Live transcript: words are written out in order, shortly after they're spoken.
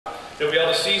you'll be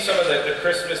able to see some of the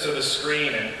crispness of the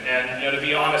screen. And you know, to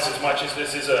be honest, as much as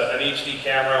this is an HD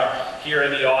camera here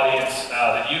in the audience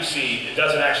that you see, it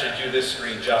doesn't actually do this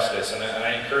screen justice. And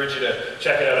I encourage you to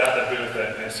check it out at the booth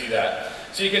and see that.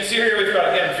 So you can see here we've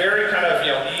got, again, very kind of,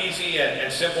 you know, easy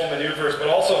and simple maneuvers, but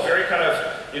also very kind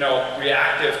of, you know,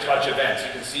 reactive touch events.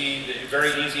 You can see very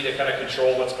easy to kind of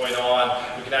control what's going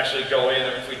on. We can actually go in,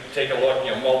 and if we take a look,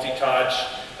 you know,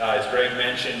 multi-touch. As Greg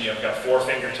mentioned, you know, we've got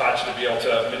 4-finger touch to be able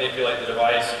to manipulate the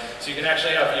device. So you can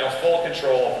actually have, you know, full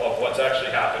control of what's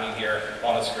actually happening here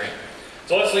on the screen.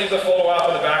 So let's leave the photo app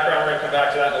in the background. We're going to come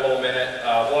back to that in a little minute.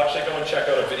 We'll actually go and check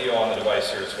out a video on the device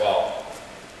here as well.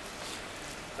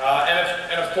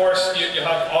 And of course, you'll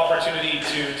have opportunity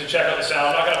to check out the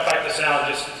sound. I'm not going to pipe the sound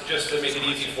just to make it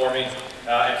easy for me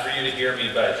and for you to hear me,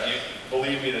 but you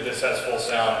believe me that this has full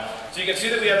sound. So you can see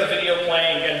that we have the video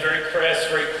playing, again, very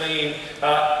crisp, very clean.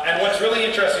 And what's really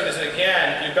interesting is that,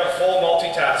 again, you've got full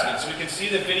multitasking. So we can see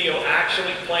the video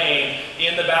actually playing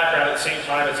in the background at the same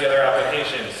time as the other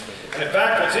applications. And in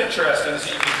fact, what's interesting is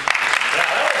that you can...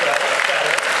 Yeah, that was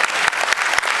better.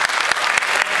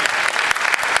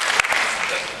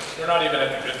 We're not even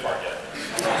at the good part yet.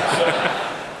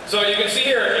 So you can see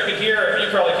here, you can hear, you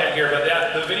probably can't hear, but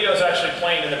the video is actually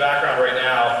playing in the background right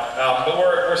now. But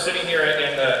we're sitting here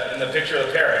in the picture of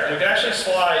the parrot. And we can actually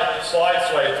slide swipe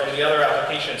from the other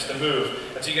applications to move.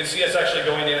 And so you can see us actually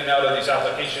going in and out of these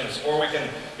applications, or we can,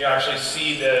 you know, actually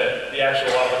see the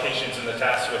actual applications in the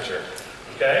task switcher.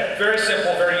 Okay? Very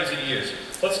simple, very easy to use.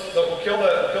 We'll kill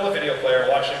the video player.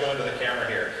 We'll actually go into the camera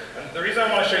here. And the reason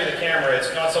I want to show you the camera is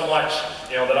not so much,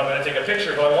 you know, that I'm going to take a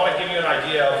picture, but I want to give you an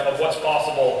idea of what's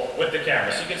possible with the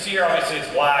camera. So you can see here, obviously it's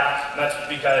black, and that's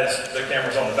because the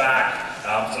camera's on the back.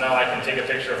 So now I can take a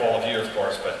picture of all of you, of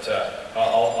course, but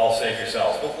I'll save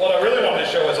yourselves. But what I really wanted to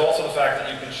show is also the fact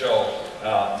that you can show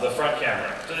the front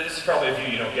camera. So this is probably a view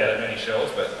you don't get at many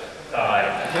shows, but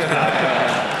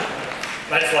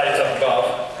nice lights up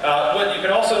above. What you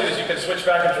can also do is you can switch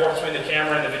back and forth between the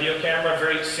camera and the video camera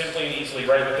very simply and easily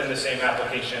right within the same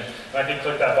application. And I can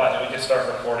click that button and we can start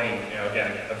recording, you know,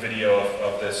 again, a video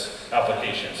of this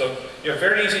application. So, you know,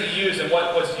 very easy to use, and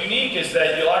what's unique is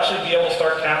that you'll actually be able to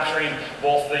start capturing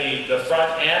both the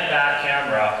front and back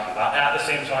camera at the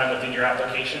same time within your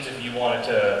applications if you wanted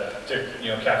to you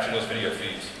know, capture those video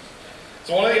feeds.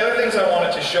 So one of the other things I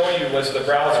wanted to show you was the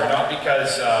browser, not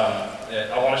because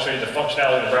I want to show you the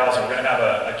functionality of the browser. We're going to have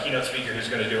a keynote speaker who's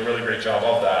going to do a really great job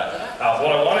of that.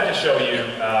 What I wanted to show you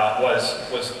was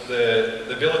the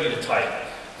ability to type.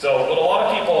 So what a lot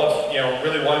of people have, you know,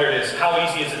 really wondered is how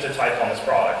easy is it to type on this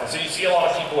product? And so you see a lot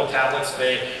of people with tablets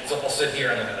today, so they'll sit here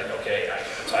and they'll be like, okay, I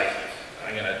can type.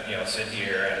 I'm going to, you know, sit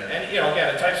here and you know,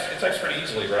 again, it types pretty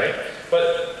easily, right?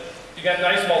 But you got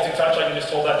nice multi-touch, I can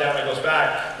just hold that down and it goes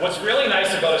back. What's really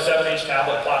nice about a 7-inch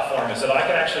tablet platform is that I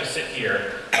can actually sit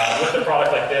here with a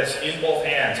product like this in both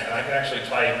hands, and I can actually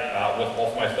type with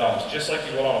both my thumbs, just like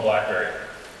you would on a BlackBerry.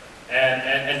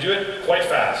 And do it quite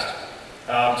fast.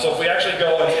 So if we actually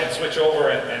go and switch over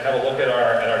and have a look at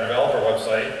our developer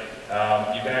website,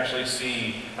 you can actually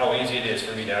see how easy it is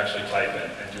for me to actually type and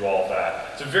do all of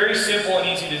that. It's very simple and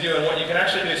easy to do, and what you can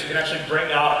actually do is you can actually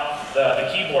bring up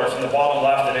the keyboard from the bottom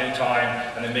left at any time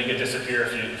and then make it disappear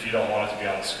if you don't want it to be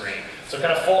on the screen. So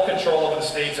kind of full control over the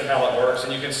states and how it works,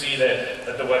 and you can see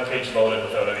that the web page loaded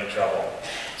without any trouble.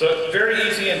 So very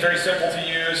easy and very simple to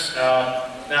use.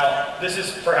 Now, this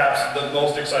is perhaps the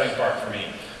most exciting part for me.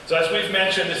 So as we've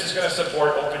mentioned, this is going to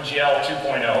support OpenGL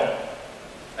 2.0.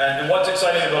 And what's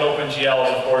exciting about OpenGL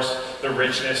is, of course, the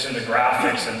richness and the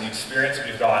graphics and the experience that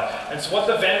we've got. And so what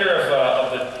the vendor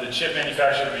of the chip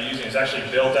manufacturer that we're using has actually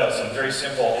built out some very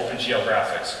simple OpenGL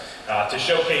graphics to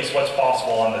showcase what's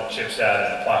possible on the chipset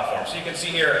and the platform. So you can see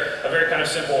here a very kind of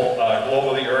simple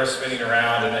globe of the Earth spinning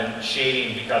around and then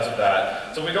shading because of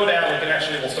that. So we go down,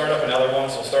 we'll start up another one.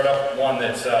 So we'll start up one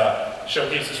that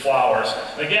showcases flowers.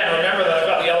 And again, remember that I've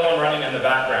got the other one running in the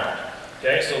background.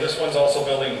 Okay, so this one's also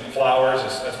building flowers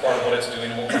as part of what it's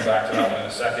doing, and we'll come back to that one in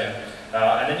a second.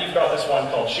 And then you've got this one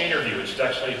called Shader View, which is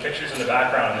actually pictures in the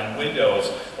background, and then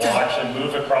Windows will actually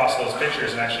move across those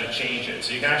pictures and actually change it.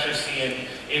 So you can actually see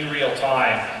in real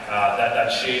time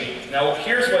that shading. Now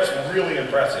here's what's really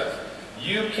impressive.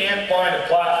 You can't find a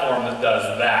platform that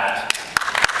does that.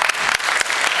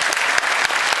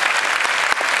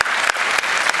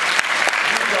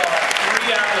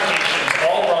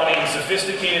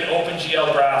 Sophisticated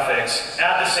OpenGL graphics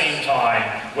at the same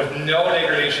time with no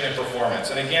degradation in performance.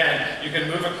 And again, you can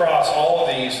move across all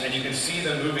of these and you can see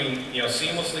them moving, you know,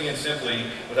 seamlessly and simply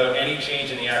without any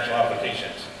change in the actual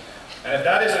applications. And if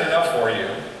that isn't enough for you,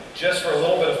 just for a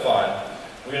little bit of fun,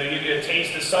 We're going to give you a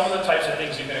taste of some of the types of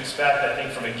things you can expect, I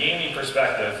think, from a gaming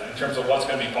perspective in terms of what's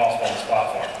going to be possible on this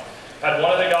platform. I had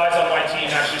one of the guys on my team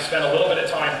actually spend a little bit of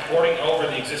time porting over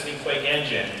the existing Quake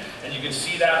engine, and you can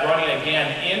see that running again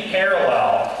in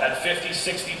parallel at 50,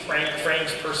 60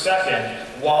 frames per second,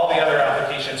 while the other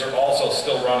applications are also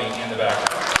still running in the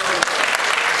background.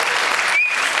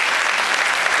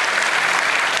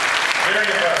 Very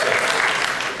impressive.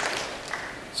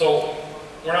 So,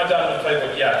 we're not done with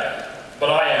Playbook yet, but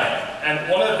I am.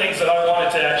 And one of the things that I wanted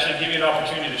to actually give you an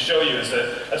opportunity to show you is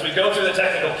that as we go through the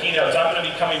technical keynotes, I'm going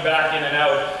to be coming back in and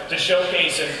out to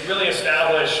showcase and really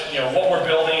establish, what we're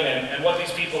building and what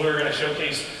these people who are going to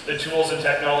showcase the tools and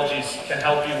technologies can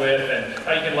help you with, and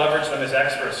how you can leverage them as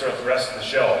experts throughout the rest of the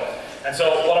show. And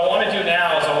so what I want to do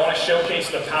now is I want to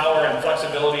showcase the power and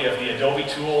flexibility of the Adobe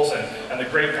tools and the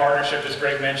great partnership, as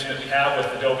Greg mentioned, that we have with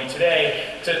Adobe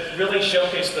today, to really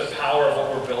showcase the power of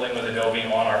what we're building with Adobe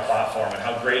on our platform and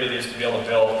how great it is to be able to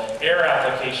build Air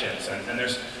applications. And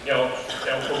there's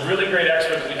a really great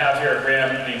expert that we have here at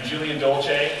Graham named Julian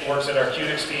Dolce, who works at our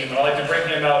Qnix team, and I'd like to bring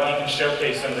him out and he can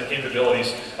showcase some of the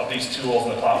capabilities of these tools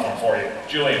and the platform for you.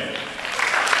 Julian.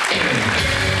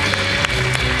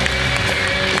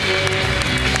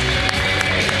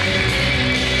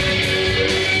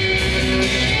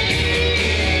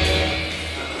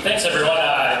 Thanks everyone,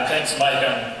 and thanks Mike.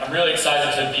 I'm really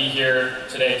excited to be here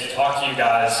today to talk to you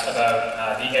guys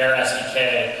about the Air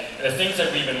SDK and the things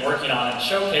that we've been working on, and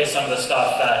showcase some of the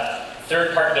stuff that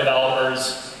third-party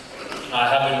developers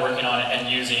have been working on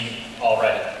and using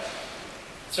already.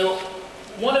 So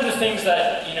one of the things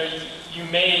that you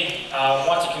may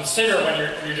want to consider when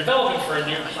you're developing for a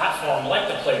new platform like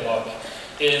the Playbook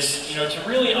is to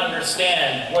really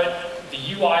understand what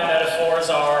the UI metaphors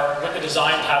are, what the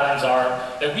design patterns are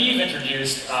that we've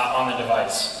introduced on the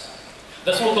device.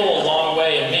 This will go a long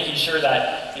way in making sure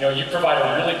that you provide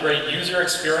a really great user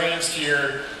experience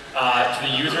to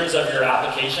the users of your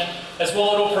application. As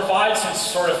well, it'll provide some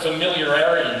sort of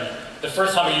familiarity the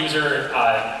first time a user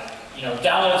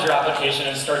downloads your application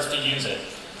and starts to use it.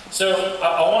 So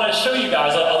I want to show you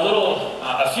guys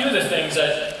a few of the things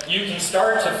that you can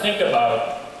start to think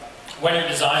about when you're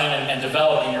designing and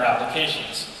developing your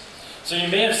applications. So you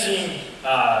may have seen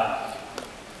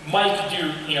Mike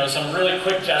do some really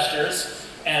quick gestures,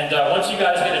 and once you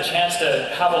guys get a chance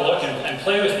to have a look and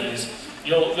play with these,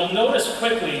 you'll notice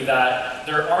quickly that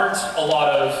there aren't a lot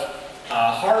of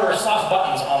hard or soft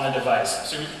buttons on the device.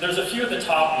 So there's a few at the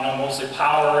top, mostly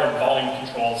power and volume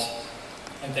controls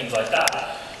and things like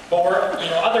that. But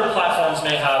other platforms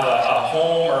may have a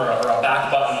home or a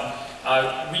back button.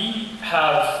 We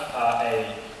have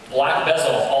a black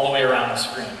bezel all the way around the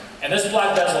screen. And this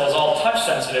black bezel is all touch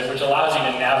sensitive, which allows you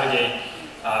to navigate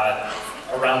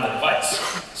around the device.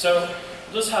 So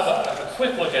let's have a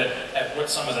quick look at what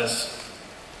some of this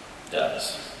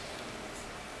does.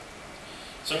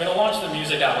 So I'm going to launch the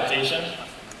music application.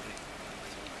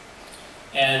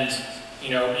 And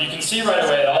you can see right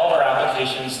away that all of our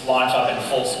applications launch up in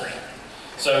full screen.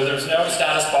 So there's no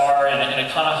status bar, and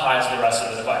it kind of hides the rest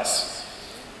of the device.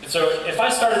 So if I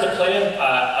started to play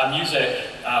a music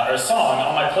or a song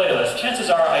on my playlist, chances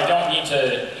are I don't need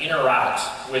to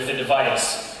interact with the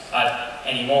device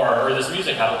anymore, or this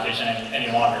music application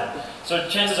any longer. So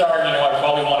chances are, I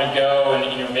probably want to go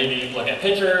and maybe look at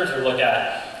pictures or look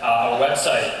at a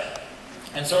website.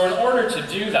 And so in order to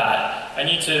do that, I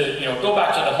need to go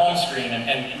back to the home screen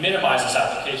and minimize this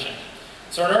application.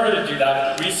 So in order to do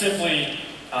that, we simply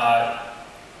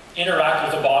interact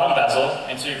with the bottom bezel,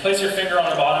 and so you place your finger on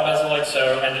the bottom bezel like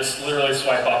so, and just literally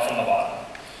swipe up from the bottom.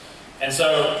 And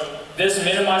so this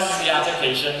minimizes the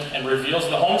application and reveals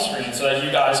the home screen so that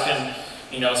you guys can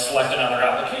select another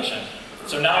application.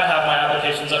 So now I have my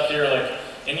applications up here like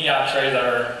in the app tray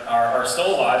that are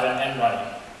still alive and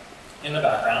running in the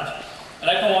background. And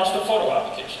I can launch the photo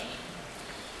application.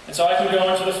 And so I can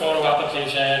go into the photo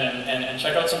application and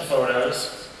check out some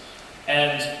photos.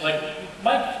 And like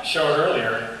Mike showed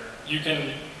earlier, you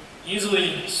can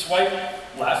easily swipe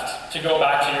left to go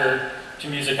back to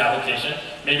your music application.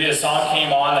 Maybe a song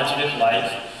came on that you didn't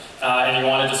like, and you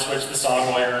wanted to switch the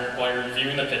song while you're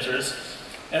viewing the pictures.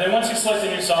 And then once you select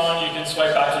a new song, you can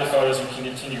swipe back to the photos and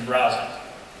continue browsing.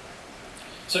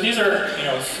 So these are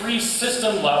 3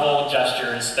 system-level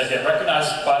gestures that get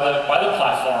recognized by the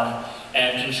platform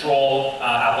and control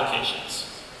applications.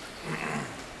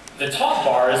 The top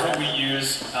bar is what we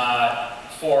use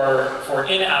for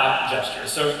in-app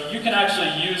gestures. So you can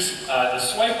actually use the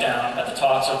swipe down at the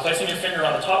top, so placing your finger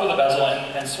on the top of the bezel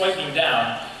and swiping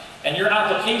down, and your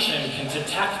application can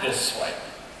detect this swipe.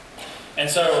 And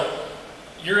so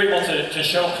you're able to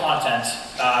show content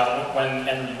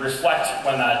and reflect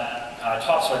when that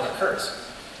top swipe occurs.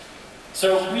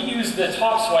 So we use the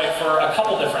top swipe for a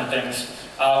couple different things.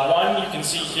 One, you can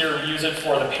see here, we use it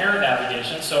for the parent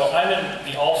navigation. So I'm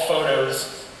in the All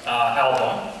Photos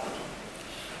album.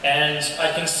 And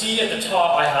I can see at the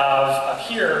top I have up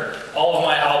here all of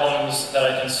my albums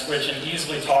that I can switch and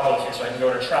easily toggle to. So I can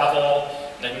go to travel,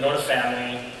 and I can go to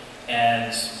family,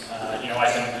 and you know,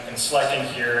 I can select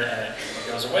in here and it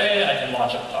goes away, and I can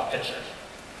launch up a top picture.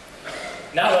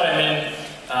 Now that I'm in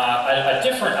a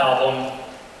different album,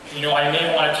 you know, I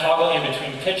may want to toggle in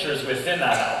between pictures within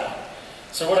that album.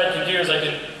 So what I can do is I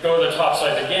can go to the top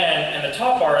swipe again, and the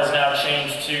top bar is now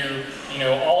changed to, you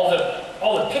know, all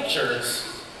the pictures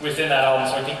within that album,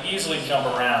 so I can easily jump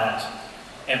around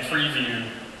and preview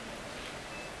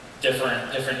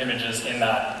different images in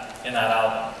that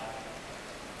album.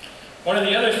 One of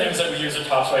the other things that we use the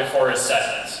top swipe for is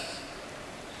settings.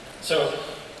 So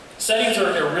settings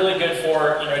are really good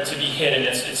for, you know, to be hidden.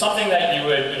 It's something that you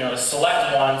would, you know,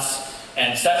 select once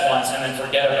and set once and then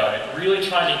forget about it. Really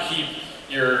trying to keep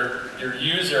your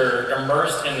user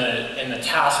immersed in the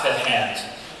task at hand.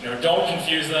 You know, don't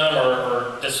confuse them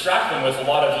or distract them with a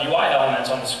lot of UI elements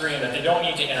on the screen that they don't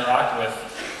need to interact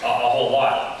with a whole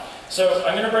lot. So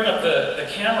I'm going to bring up the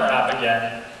camera app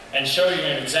again and show you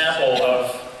an example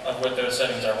of what those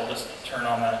settings are. We'll just turn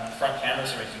on the front camera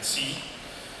so we can see.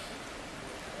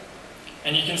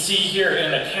 And you can see here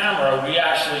in the camera, we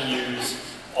actually use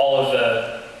all of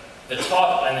the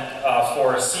top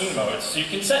for scene modes. So you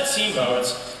can set scene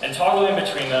modes and toggle in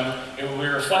between them. It will be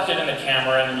reflected in the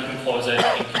camera, and then you can close it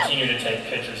and continue to take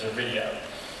pictures or video.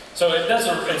 So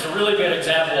it's a really good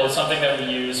example of something that we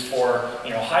use for, you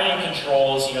know, hiding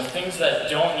controls, you know, things that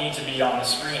don't need to be on the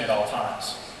screen at all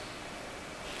times.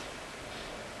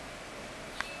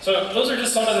 So those are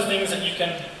just some of the things that you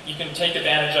can take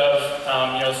advantage of,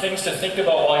 you know, things to think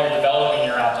about while you're developing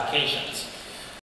your applications.